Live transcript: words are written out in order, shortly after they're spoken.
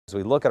As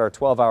we look at our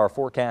 12-hour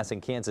forecast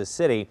in Kansas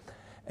City,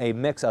 a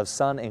mix of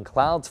sun and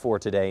clouds for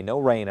today. No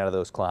rain out of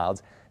those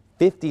clouds.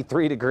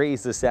 53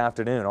 degrees this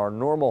afternoon. Our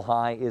normal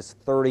high is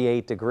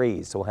 38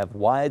 degrees. So we'll have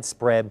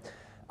widespread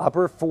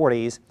upper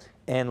 40s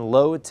and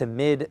low to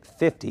mid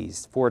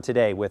 50s for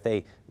today with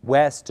a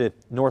west to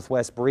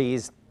northwest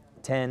breeze,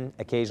 10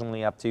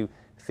 occasionally up to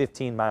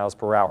 15 miles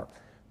per hour.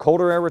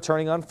 Colder air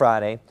returning on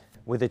Friday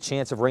with a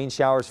chance of rain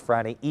showers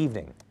Friday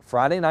evening.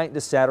 Friday night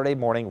into Saturday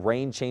morning,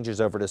 rain changes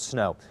over to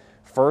snow.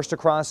 First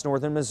across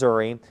northern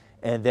Missouri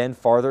and then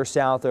farther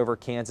south over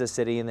Kansas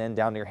City and then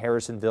down near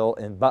Harrisonville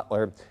and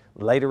Butler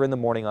later in the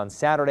morning on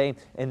Saturday,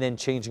 and then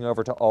changing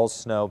over to all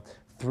snow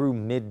through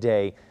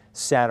midday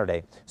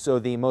Saturday. So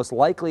the most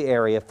likely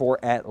area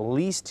for at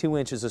least 2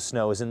 inches of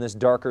snow is in this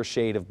darker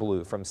shade of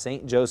blue from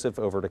St. Joseph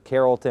over to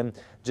Carrollton,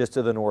 just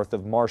to the north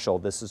of Marshall.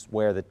 This is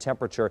where the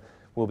temperature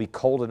will be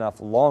cold enough,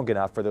 long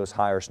enough for those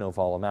higher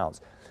snowfall amounts.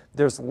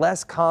 There's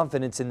less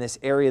confidence in this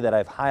area that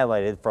I've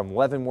highlighted from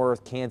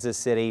Leavenworth, Kansas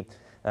City,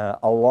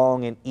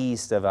 along and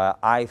east of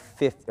Highway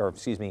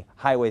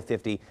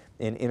 50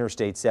 and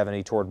Interstate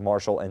 70 toward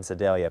Marshall and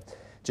Sedalia.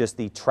 Just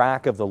the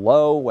track of the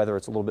low, whether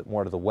it's a little bit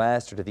more to the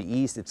west or to the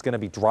east, it's going to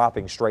be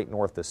dropping straight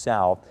north to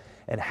south.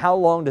 And how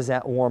long does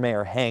that warm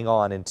air hang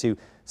on into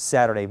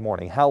Saturday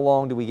morning? How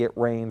long do we get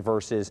rain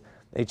versus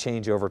a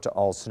change over to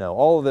all snow?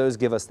 All of those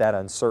give us that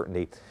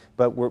uncertainty.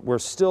 But we're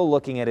still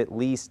looking at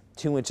least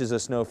 2 inches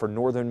of snow for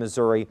northern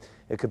Missouri.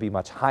 It could be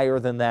much higher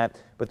than that,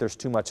 but there's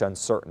too much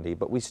uncertainty.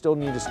 But we still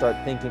need to start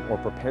thinking or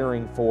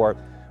preparing for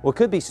what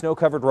could be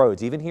snow-covered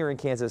roads, even here in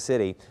Kansas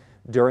City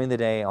during the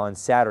day on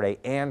Saturday,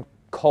 and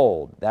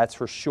cold, that's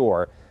for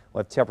sure.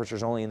 We'll have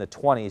temperatures only in the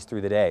 20s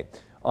through the day.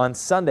 On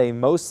Sunday,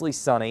 mostly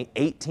sunny,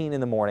 18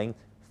 in the morning,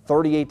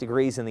 38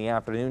 degrees in the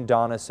afternoon,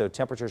 Donna, so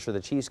temperatures for the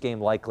Chiefs game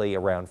likely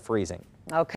around freezing. Okay.